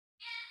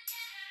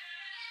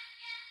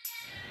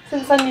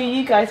Since I knew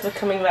you guys were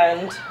coming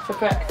round for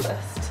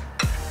breakfast,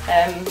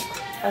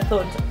 I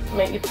thought I'd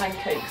make you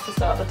pancakes to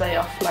start the day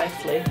off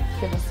nicely,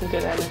 give us some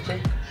good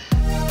energy.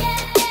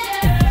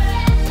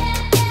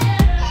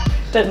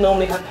 Don't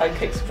normally have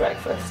pancakes for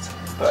breakfast,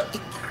 but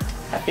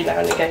every now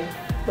and again,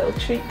 a little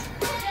treat.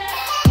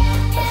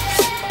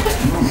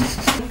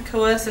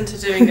 Coerced into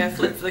doing a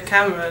flip for the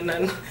camera and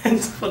then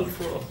it's fun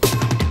for.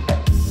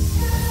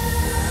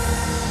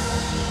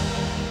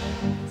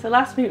 So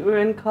last week we were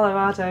in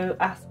Colorado,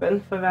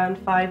 Aspen for round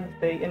 5 of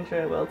the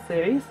Enduro World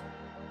Series,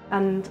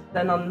 and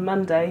then on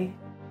Monday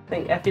I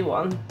think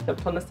everyone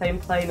jumped on the same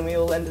plane and we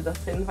all ended up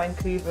in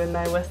Vancouver and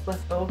now Whistler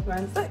for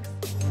round 6.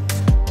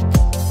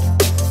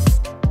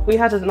 We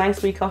had a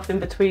nice week off in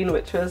between,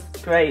 which was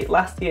great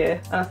last year,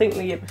 and I think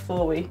the year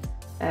before we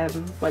had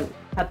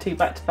 2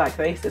 back-to-back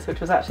races, which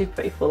was actually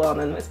pretty full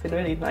on, and it's been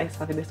really nice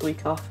having this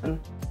week off and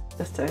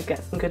just to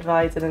get some good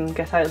rides in and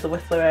get out of the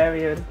Whistler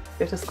area and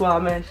go to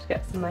Squamish,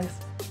 get some nice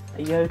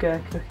yoga,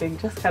 cooking,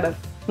 just kind of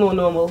more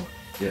normal,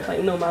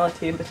 like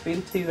normality in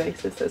between 2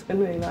 races, so it's been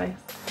really nice.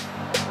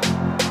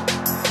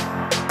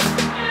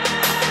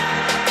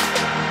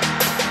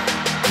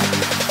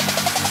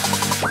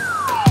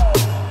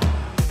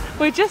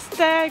 We're just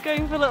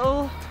going for a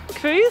little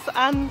cruise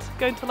and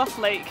going to Lost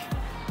Lake.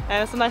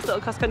 Some nice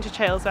little cross-country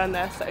trails around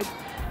there, so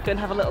go and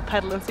have a little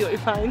pedal and see what we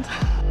find.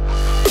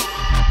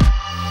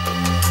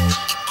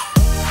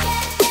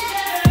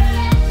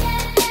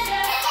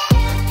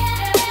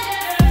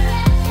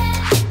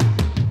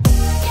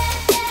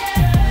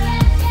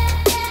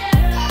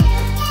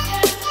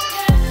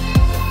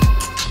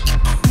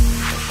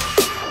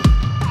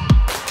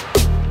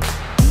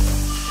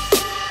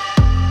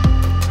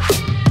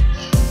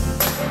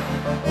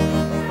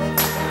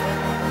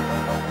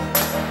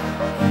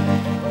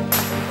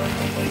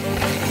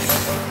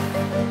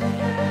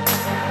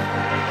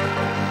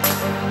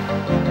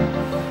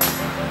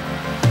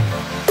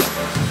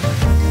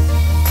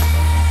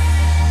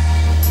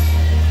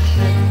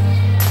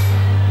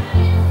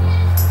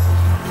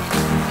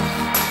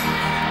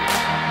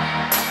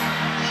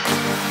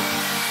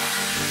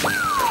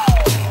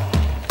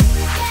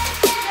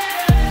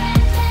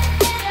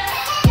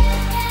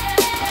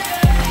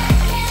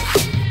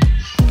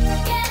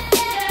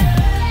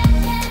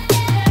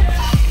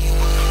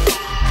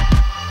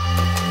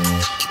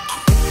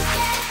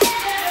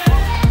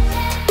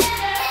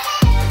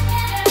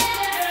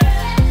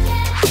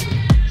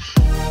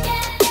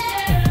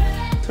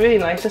 Really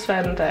nice, just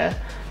around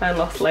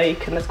Lost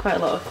Lake, and there's quite a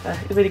lot of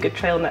a really good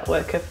trail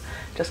network of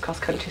just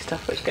cross-country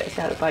stuff which gets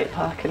you out of the bike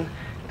park, and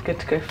it's good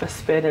to go for a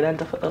spin and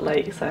end up at the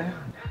lake. So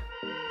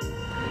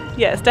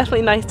yeah, it's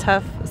definitely nice to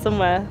have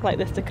somewhere like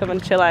this to come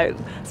and chill out,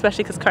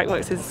 especially because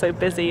Crankworx is so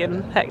busy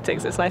and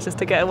hectic, so it's nice just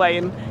to get away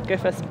and go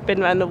for a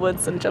spin around the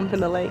woods and jump in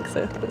the lake,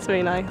 so it's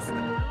really nice.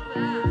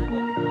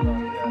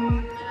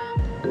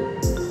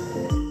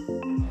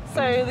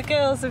 So the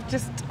girls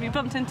we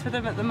bumped into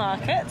them at the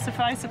market,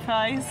 surprise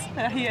surprise,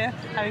 they're here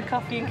having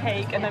coffee and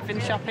cake, and they've been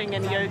shopping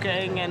and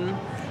yogaing and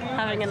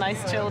having a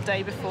nice chill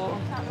day before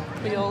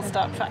we all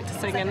start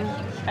practicing and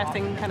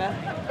everything kind of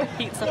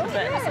heats up a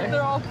bit.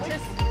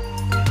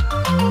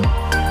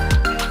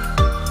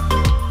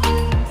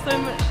 So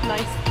much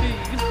nice food.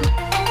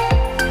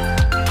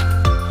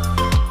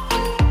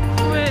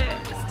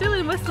 We're still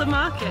in Whistler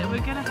Market,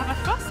 we're going to have a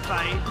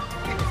frostbite.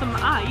 Some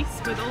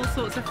ice with all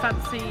sorts of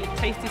fancy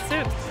tasty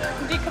syrups.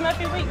 Do you come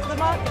every week to the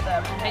market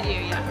then? I do,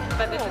 yeah.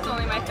 But this is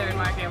only my 3rd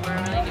market. We're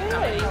a really new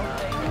company.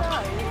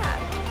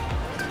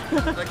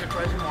 Would you like a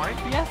try some wine?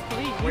 Yes,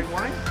 please. White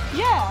wine?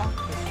 Yeah.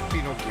 It's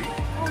Pinot Gris.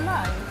 Oh,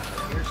 nice.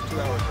 Here's a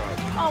 2-hour drive.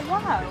 Oh,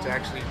 wow. It's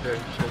actually, the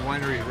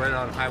winery is right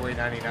on Highway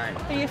 99.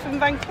 Are you from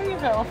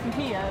Vancouver or from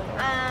here?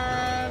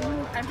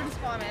 I'm from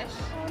Squamish.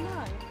 Oh,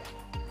 nice.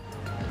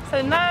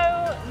 So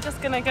now I'm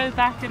just going to go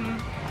back and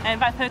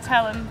back to the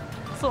hotel and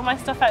sort my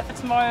stuff out for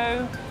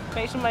tomorrow,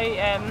 make sure my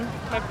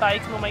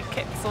bike and all my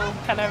kit's all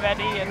kind of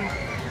ready, and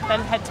then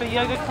head to a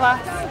yoga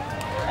class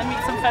and meet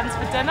some friends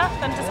for dinner,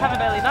 then just have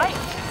an early night.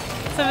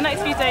 So the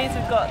next few days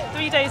we've got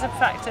 3 days of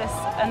practice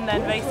and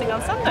then racing on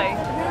Sunday.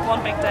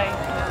 One big day,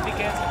 it'll be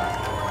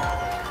good.